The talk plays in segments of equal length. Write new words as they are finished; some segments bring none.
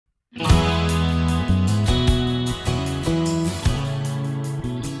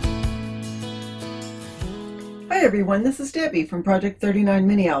Hi everyone, this is Debbie from Project 39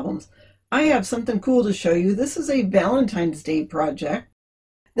 Mini Albums. I have something cool to show you. This is a Valentine's Day project.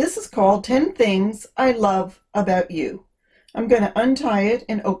 This is called 10 Things I Love About You. I'm going to untie it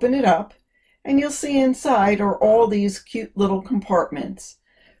and open it up, and you'll see inside are all these cute little compartments.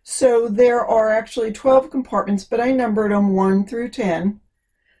 So there are actually 12 compartments, but I numbered them 1 through 10.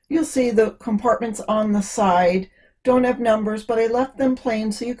 You'll see the compartments on the side don't have numbers, but I left them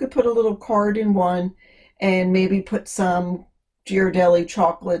plain so you could put a little card in one and maybe put some Ghirardelli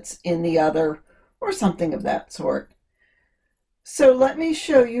chocolates in the other or something of that sort. So let me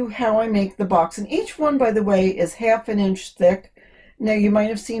show you how I make the box. And each one, by the way, is 1/2 inch thick. Now you might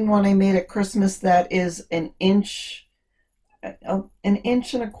have seen one I made at Christmas that is an inch and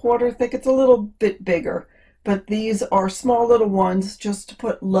a quarter thick. It's a little bit bigger, but these are small little ones just to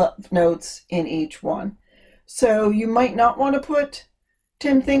put love notes in each one. So you might not want to put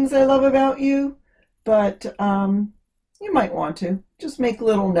 10 things I love about you, but you might want to. Just make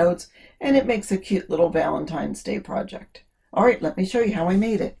little notes, and it makes a cute little Valentine's Day project. All right, let me show you how I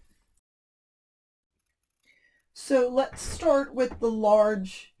made it. So let's start with the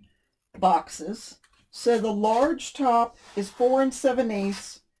large boxes. So the large top is 4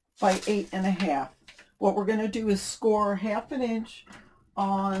 7/8 by 8 1/2. What we're going to do is score 1/2 inch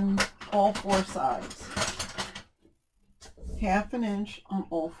on all 4 sides. 1/2 inch on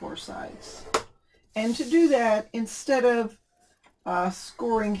all 4 sides. And to do that, instead of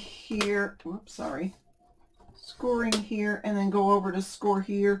scoring here, scoring here and then go over to score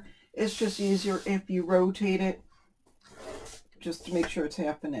here, it's just easier if you rotate it just to make sure it's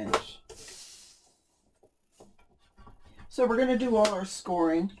 1/2 inch. So we're going to do all our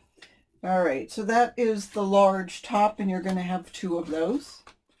scoring. All right, so that is the large top, and you're going to have 2 of those.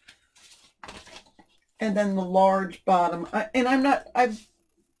 And then the large bottom, I've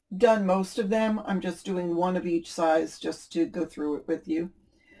done most of them. I'm just doing 1 of each size just to go through it with you.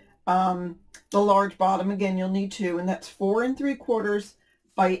 The large bottom, again, you'll need 2, and that's 4 3/4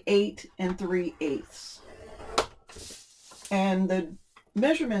 by 8 3/8. And the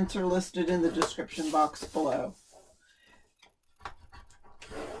measurements are listed in the description box below.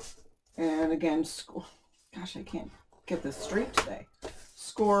 And again, gosh, I can't get this straight today.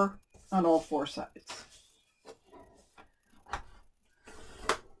 Score on all 4 sides.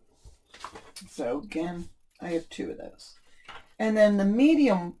 So again, I have 2 of those. And then the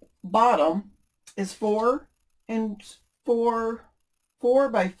medium bottom is 4 by 4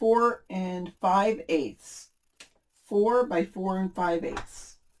 5/8. 4 by 4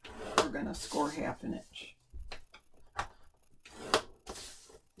 5/8. We're going to score 1/2 inch.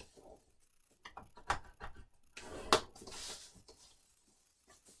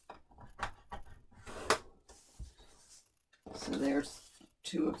 So there's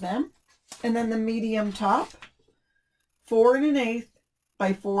 2 of them. And then the medium top, 4 1/8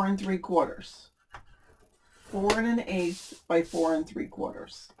 by 4 3/4. 4 1/8 by 4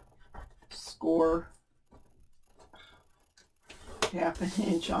 3/4. Score 1/2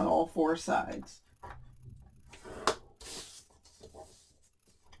 inch on all 4 sides.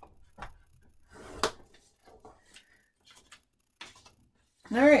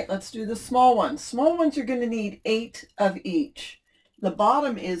 All right, let's do the small ones. Small ones, you're going to need 8 of each. The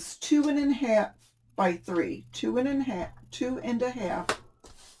bottom is 2 1/2 by 3. 2 1/2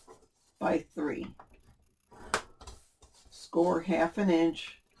 by 3. Score 1/2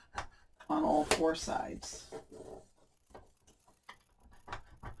 inch on all 4 sides.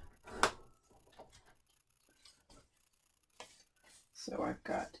 So I've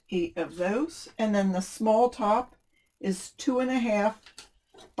got 8 of those. And then the small top is 2 1/2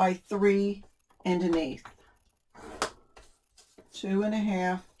 by 3 1/8. 2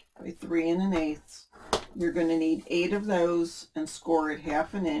 1/2 by 3 1/8. You're going to need 8 of those and score it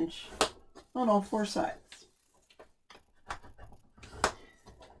 1/2 inch on all 4 sides.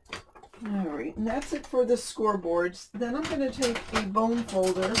 All right, and that's it for the scoreboards. Then I'm going to take a bone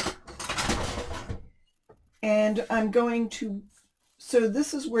folder, and I'm going to, so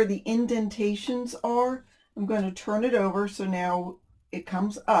this is where the indentations are. I'm going to turn it over so now it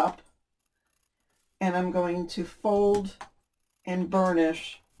comes up, and I'm going to fold and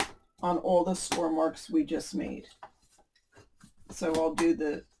burnish on all the score marks we just made. So I'll do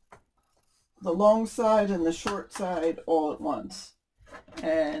the long side and the short side all at once.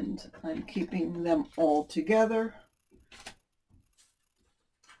 And I'm keeping them all together.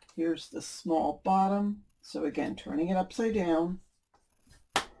 Here's the small bottom. So again, turning it upside down,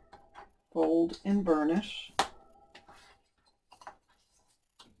 fold and burnish.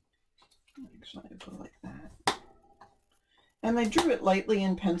 Actually, I put it like that. And I drew it lightly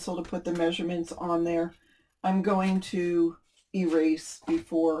in pencil to put the measurements on there. I'm going to erase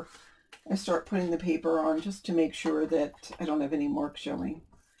before I start putting the paper on, just to make sure that I don't have any marks showing.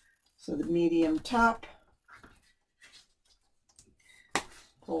 So the medium top,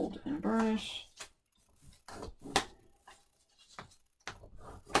 fold and burnish.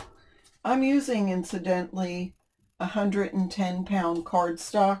 I'm using, incidentally, 110-pound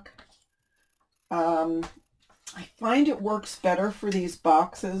cardstock. I find it works better for these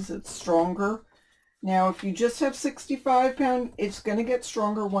boxes. It's stronger. Now, if you just have 65-pound, it's going to get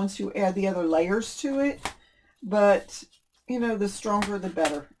stronger once you add the other layers to it. But, you know, the stronger the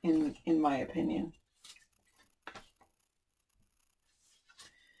better, in my opinion.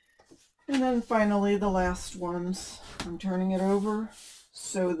 And then finally, the last ones. I'm turning it over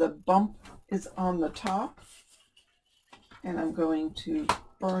so the bump is on the top. And I'm going to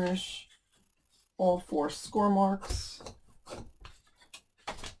burnish all 4 score marks.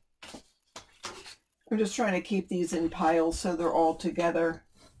 I'm just trying to keep these in piles so they're all together.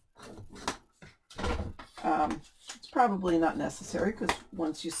 It's probably not necessary, because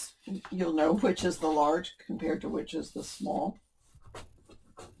once you'll know which is the large compared to which is the small.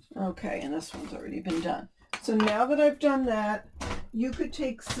 Okay, and this one's already been done. So now that I've done that, you could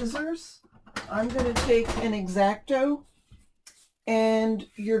take scissors. I'm going to take an X-Acto, and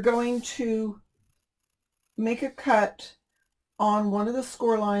you're going to make a cut on one of the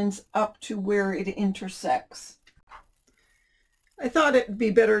score lines up to where it intersects. I thought it would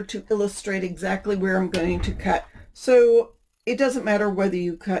be better to illustrate exactly where I'm going to cut. So it doesn't matter whether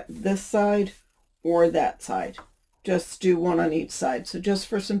you cut this side or that side. Just do one on each side. So just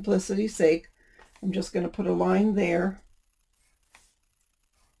for simplicity's sake, I'm just going to put a line there.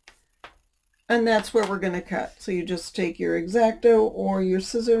 And that's where we're going to cut. So you just take your X-Acto or your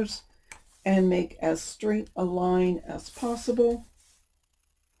scissors and make as straight a line as possible.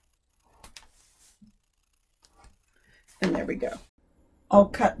 And there we go. I'll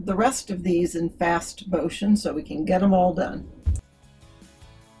cut the rest of these in fast motion so we can get them all done.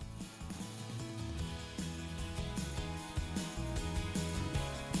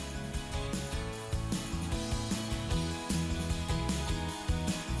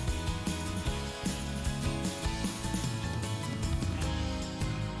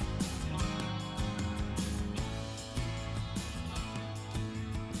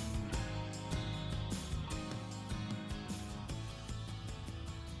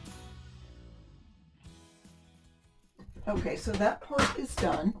 Okay, so that part is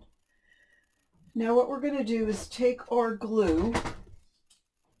done. Now what we're going to do is take our glue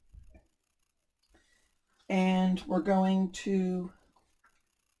and we're going to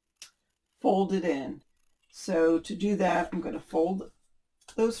fold it in. So to do that, I'm going to fold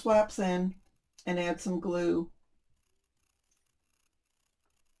those flaps in and add some glue.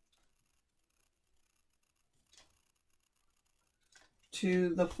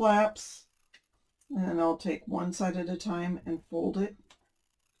 To the flaps. And I'll take one side at a time and fold it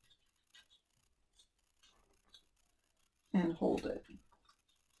and hold it.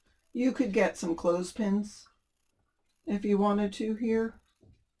 You could get some clothespins if you wanted to here.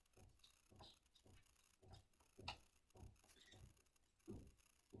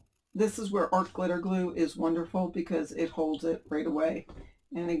 This is where art glitter glue is wonderful because it holds it right away.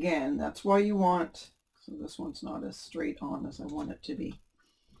 And again, that's why you want, so this one's not as straight on as I want it to be.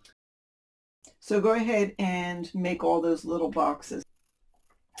 So go ahead and make all those little boxes.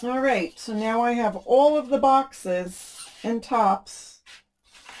 All right, so now I have all of the boxes and tops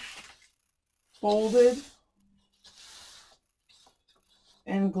folded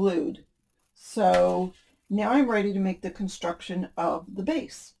and glued. So now I'm ready to make the construction of the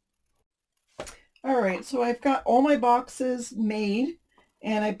base. All right, so I've got all my boxes made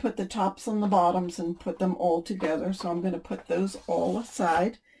and I put the tops on the bottoms and put them all together. So I'm going to put those all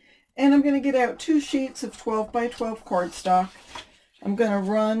aside. And I'm going to get out 2 sheets of 12 by 12 cardstock. I'm going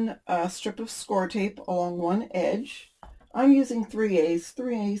to run a strip of score tape along one edge. I'm using 3/8.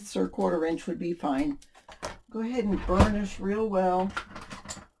 3/8 or 1/4 inch would be fine. Go ahead and burnish real well.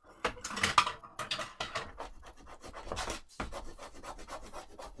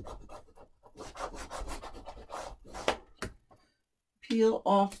 Peel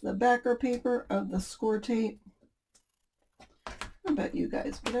off the backer paper of the score tape. About you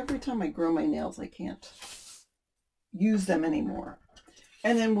guys, but every time I grow my nails I can't use them anymore.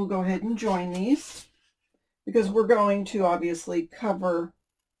 And then we'll go ahead and join these because we're going to obviously cover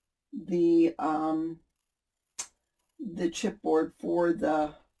the chipboard for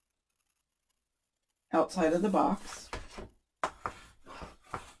the outside of the box.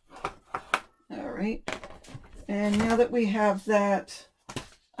 All right, and now that we have that,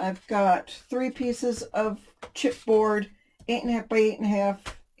 I've got 3 pieces of chipboard, 8.5 by 8.5,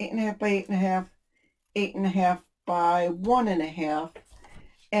 8.5 by 8.5, 8.5 by 1.5,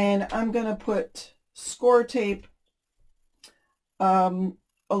 and I'm going to put score tape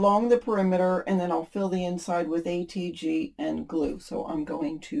along the perimeter, and then I'll fill the inside with ATG and glue. So I'm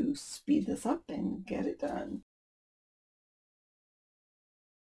going to speed this up and get it done.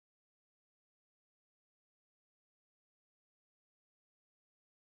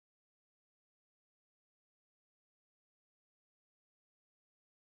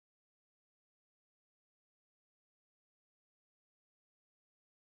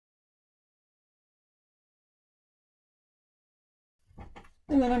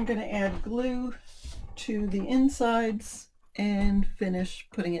 And then I'm going to add glue to the insides and finish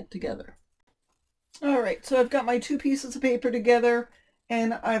putting it together. All right, so I've got my two pieces of paper together,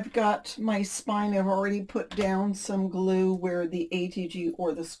 and I've got my spine. I've already put down some glue where the ATG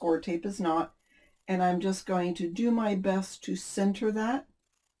or the score tape is not, and I'm just going to do my best to center that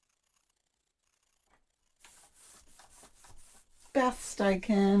best I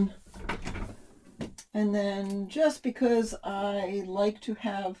can. And then, just because I like to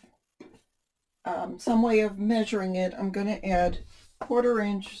have some way of measuring it, I'm going to add 1/4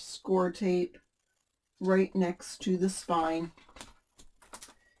 inch score tape right next to the spine.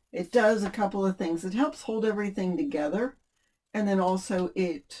 It does a couple of things. It helps hold everything together, and then also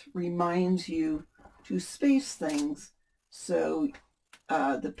it reminds you to space things so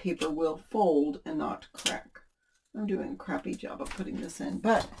the paper will fold and not crack. I'm doing a crappy job of putting this in,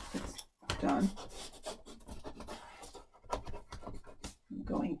 but it's done. I'm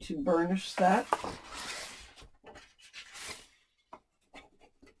going to burnish that.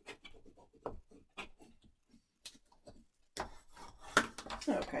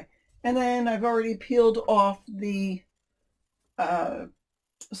 Okay, and then I've already peeled off the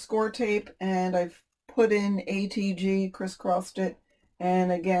score tape, and I've put in ATG, crisscrossed it,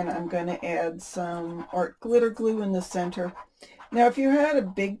 and again I'm going to add some art glitter glue in the center. Now if you had a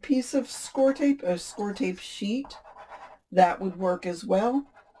big piece of score tape, a score tape sheet, that would work as well.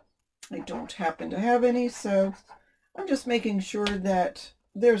 I don't happen to have any, so I'm just making sure that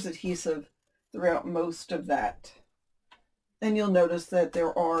there's adhesive throughout most of that. And you'll notice that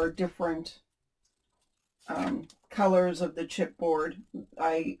there are different colors of the chipboard.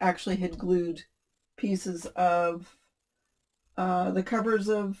 I actually had glued pieces of the covers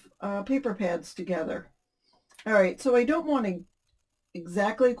of paper pads together. All right, so I don't want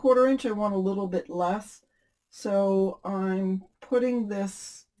exactly 1/4 inch. I want a little bit less. So I'm putting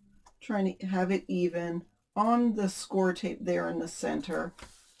this, trying to have it even, on the score tape there in the center.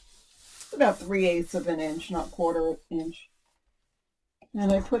 About 3/8 of an inch, not 1/4 inch.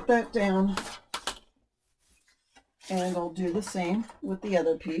 And I put that down, and I'll do the same with the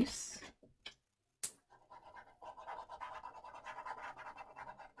other piece.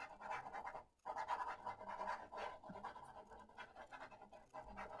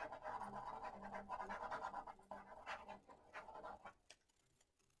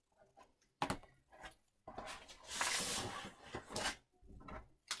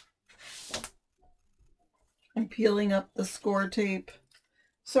 I'm peeling up the score tape.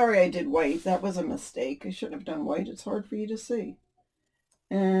 Sorry I did white. That was a mistake. I shouldn't have done white. It's hard for you to see.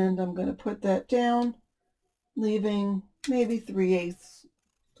 And I'm going to put that down, leaving maybe 3/8.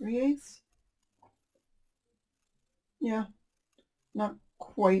 3/8? Yeah, not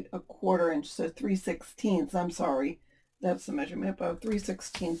quite a 1/4 inch, so 3/16. I'm sorry. That's the measurement, about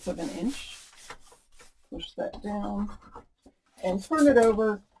 3/16 of an inch. Push that down and turn it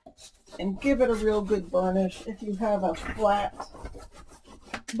over and give it a real good burnish. If you have a flat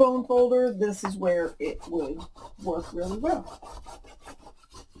bone folder, this is where it would work really well.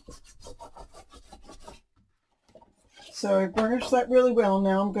 So I burnished that really well.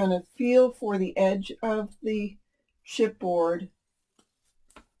 Now I'm going to feel for the edge of the chipboard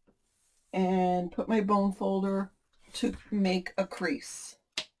and put my bone folder to make a crease.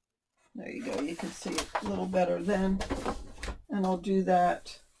 There you go. You can see it a little better then. And I'll do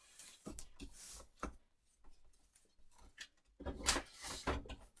that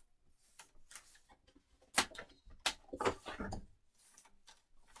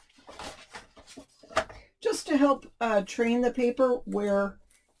just to help train the paper where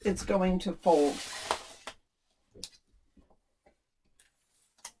it's going to fold.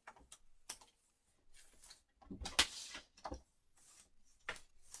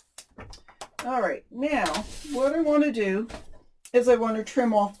 All right, now what I want to do is I want to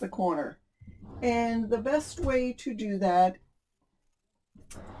trim off the corner. And the best way to do that,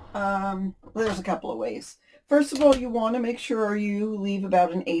 there's a couple of ways. First of all, you want to make sure you leave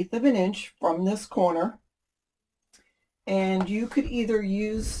about 1/8 of an inch from this corner. And you could either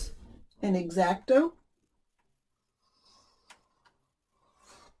use an X-Acto.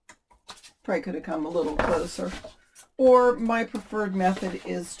 Probably could have come a little closer. Or my preferred method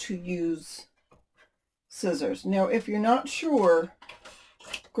is to use scissors. Now, if you're not sure,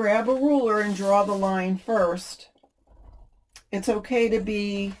 grab a ruler and draw the line first. It's okay to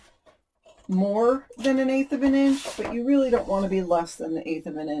be more than 1/8 of an inch, but you really don't want to be less than 1/8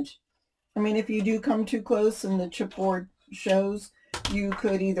 of an inch. I mean, if you do come too close and the chipboard shows, you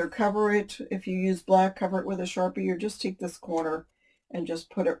could either cover it, if you use black, cover it with a Sharpie, or just take this corner and just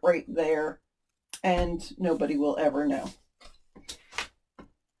put it right there, and nobody will ever know.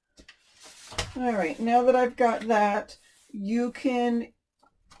 All right, now that I've got that, we'll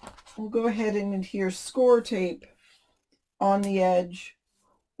go ahead and adhere score tape on the edge,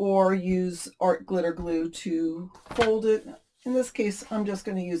 or use art glitter glue to fold it. In this case, I'm just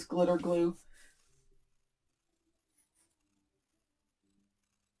going to use glitter glue.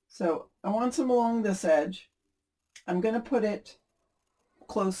 So I want some along this edge. I'm going to put it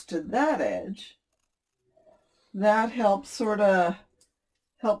close to that edge. That helps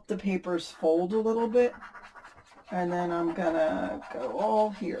help the papers fold a little bit. And then I'm going to go all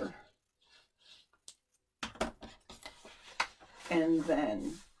here. And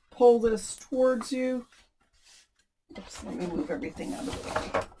then pull this towards you. Oops, let me move everything out of the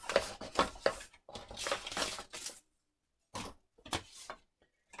way.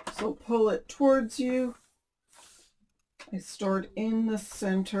 So pull it towards you. I start in the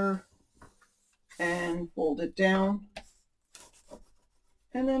center and fold it down,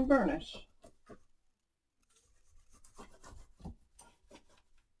 and then burnish.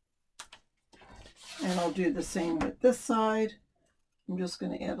 And I'll do the same with this side. I'm just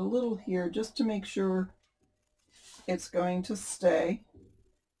going to add a little here just to make sure it's going to stay.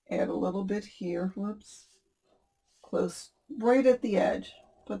 Add a little bit here, whoops, close, right at the edge.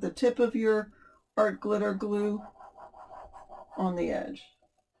 Put the tip of your art glitter glue on the edge.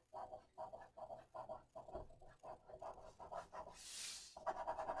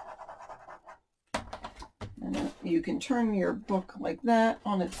 And then you can turn your book like that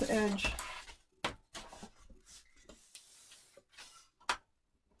on its edge.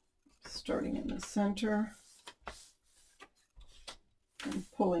 Starting in the center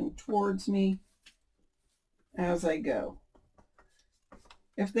and pulling towards me as I go.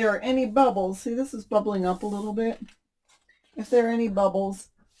 If there are any bubbles, see, this is bubbling up a little bit. If there are any bubbles,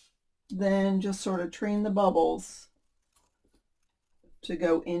 then just sort of train the bubbles to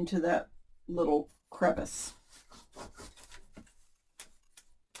go into that little crevice.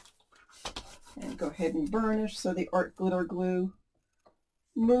 And go ahead and burnish so the art glitter glue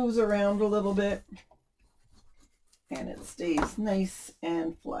moves around a little bit and it stays nice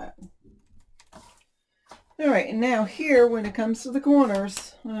and flat. All right, and now here, when it comes to the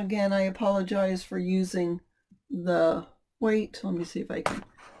corners, again, I apologize for using the white. Let me see if I can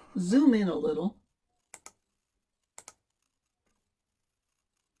zoom in a little.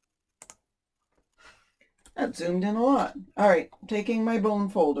 That zoomed in a lot. All right, taking my bone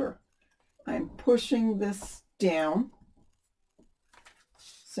folder. I'm pushing this down.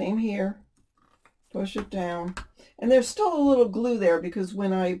 Same here. Push it down. And there's still a little glue there because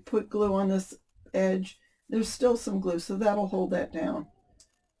when I put glue on this edge, there's still some glue, so that'll hold that down.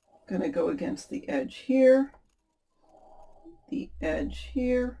 I'm going to go against the edge here, the edge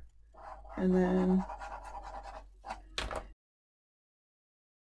here, and then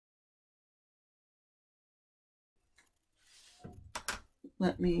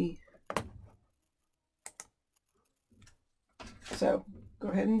so go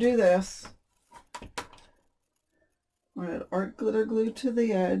ahead and do this. I'm going to art glitter glue to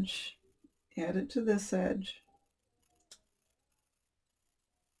the edge, add it to this edge.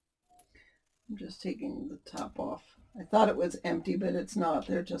 I'm just taking the top off. I thought it was empty, but it's not.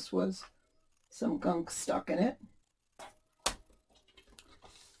 There just was some gunk stuck in it.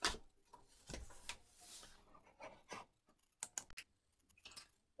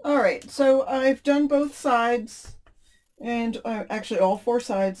 All right, so I've done both sides, and actually all 4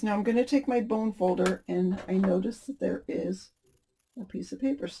 sides. Now I'm going to take my bone folder, and I notice that there is a piece of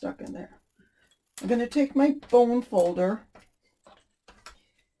paper stuck in there. I'm going to take my bone folder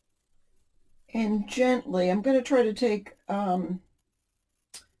and gently, I'm going to try to take the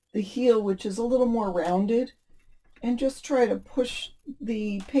heel, which is a little more rounded, and just try to push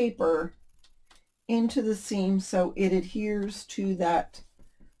the paper into the seam so it adheres to that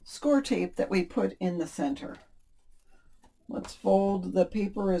score tape that we put in the center. Let's fold the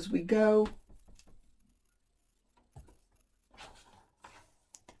paper as we go.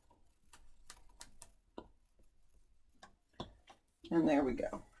 And there we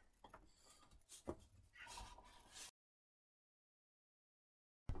go.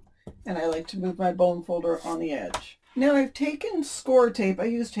 And I like to move my bone folder on the edge. Now I've taken score tape. I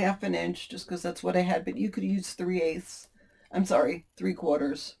used 1/2 inch just because that's what I had, but you could use 3/8. I'm sorry,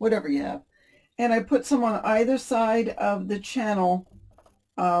 3/4, whatever you have. And I put some on either side of the channel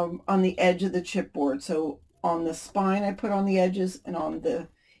on the edge of the chipboard. So on the spine I put on the edges and on the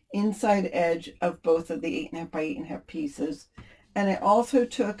inside edge of both of the 8.5 by 8.5 pieces. And I also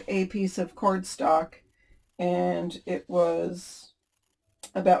took a piece of cardstock, and it was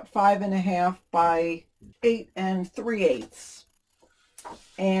about 5.5 by 8 3/8.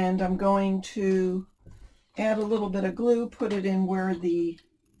 And I'm going to add a little bit of glue, put it in where the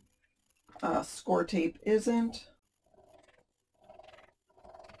score tape isn't.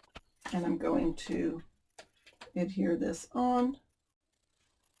 And I'm going to adhere this on.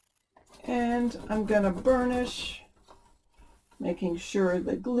 And I'm going to burnish, making sure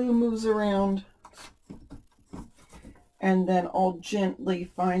the glue moves around. And then I'll gently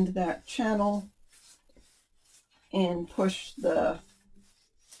find that channel and push the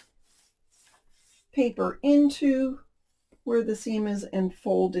paper into where the seam is and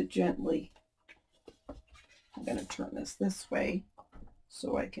fold it gently. I'm going to turn this way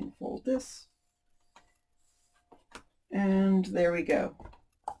so I can fold this. And there we go.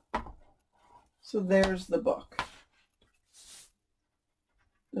 So there's the book.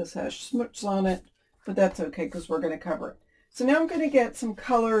 This has smoots on it, but that's okay because we're going to cover it. So now I'm going to get some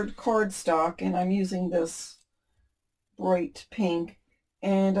colored cardstock, and I'm using this bright pink,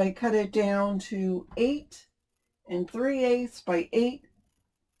 and I cut it down to 8 3/8 by 8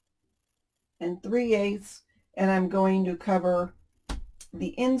 3/8, and I'm going to cover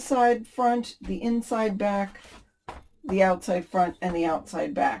the inside front, the inside back, the outside front, and the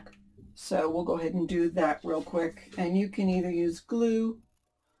outside back. So we'll go ahead and do that real quick, and you can either use glue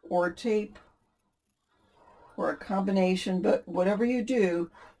or tape or a combination, but whatever you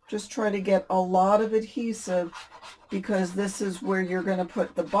do, just try to get a lot of adhesive, because this is where you're going to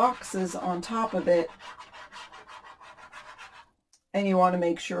put the boxes on top of it, and you want to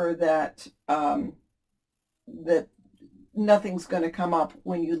make sure that that nothing's going to come up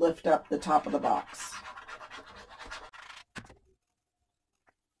when you lift up the top of the box.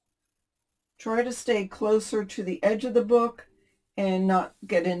 Try to stay closer to the edge of the book and not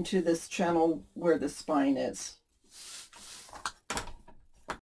get into this channel where the spine is.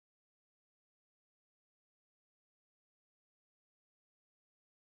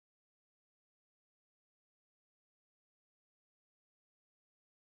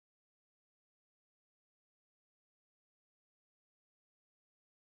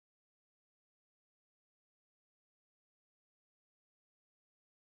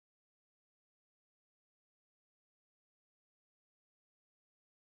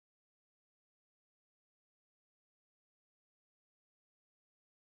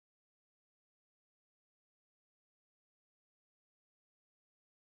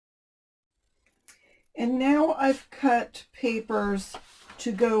 And now I've cut papers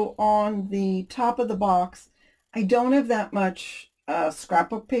to go on the top of the box. I don't have that much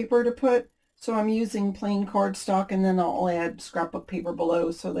scrapbook paper to put, so I'm using plain cardstock, and then I'll add scrapbook paper below,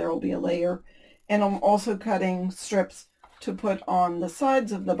 so there will be a layer. And I'm also cutting strips to put on the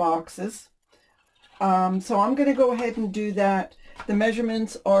sides of the boxes. So I'm going to go ahead and do that. The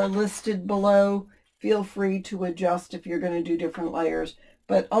measurements are listed below. Feel free to adjust if you're going to do different layers.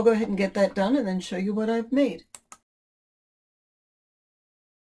 But I'll go ahead and get that done and then show you what I've made.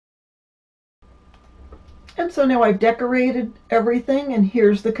 And so now I've decorated everything, and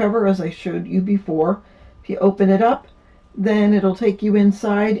here's the cover as I showed you before. If you open it up, then it'll take you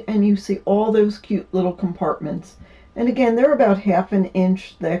inside, and you see all those cute little compartments. And again, they're about 1/2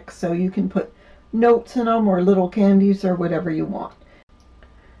 inch thick, so you can put notes in them or little candies or whatever you want.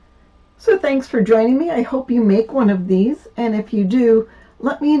 So thanks for joining me. I hope you make one of these, and if you do,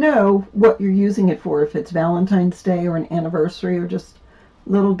 let me know what you're using it for, if it's Valentine's Day or an anniversary or just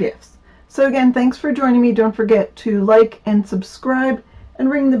little gifts. So again, thanks for joining me. Don't forget to like and subscribe and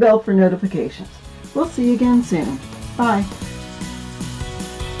ring the bell for notifications. We'll see you again soon. Bye.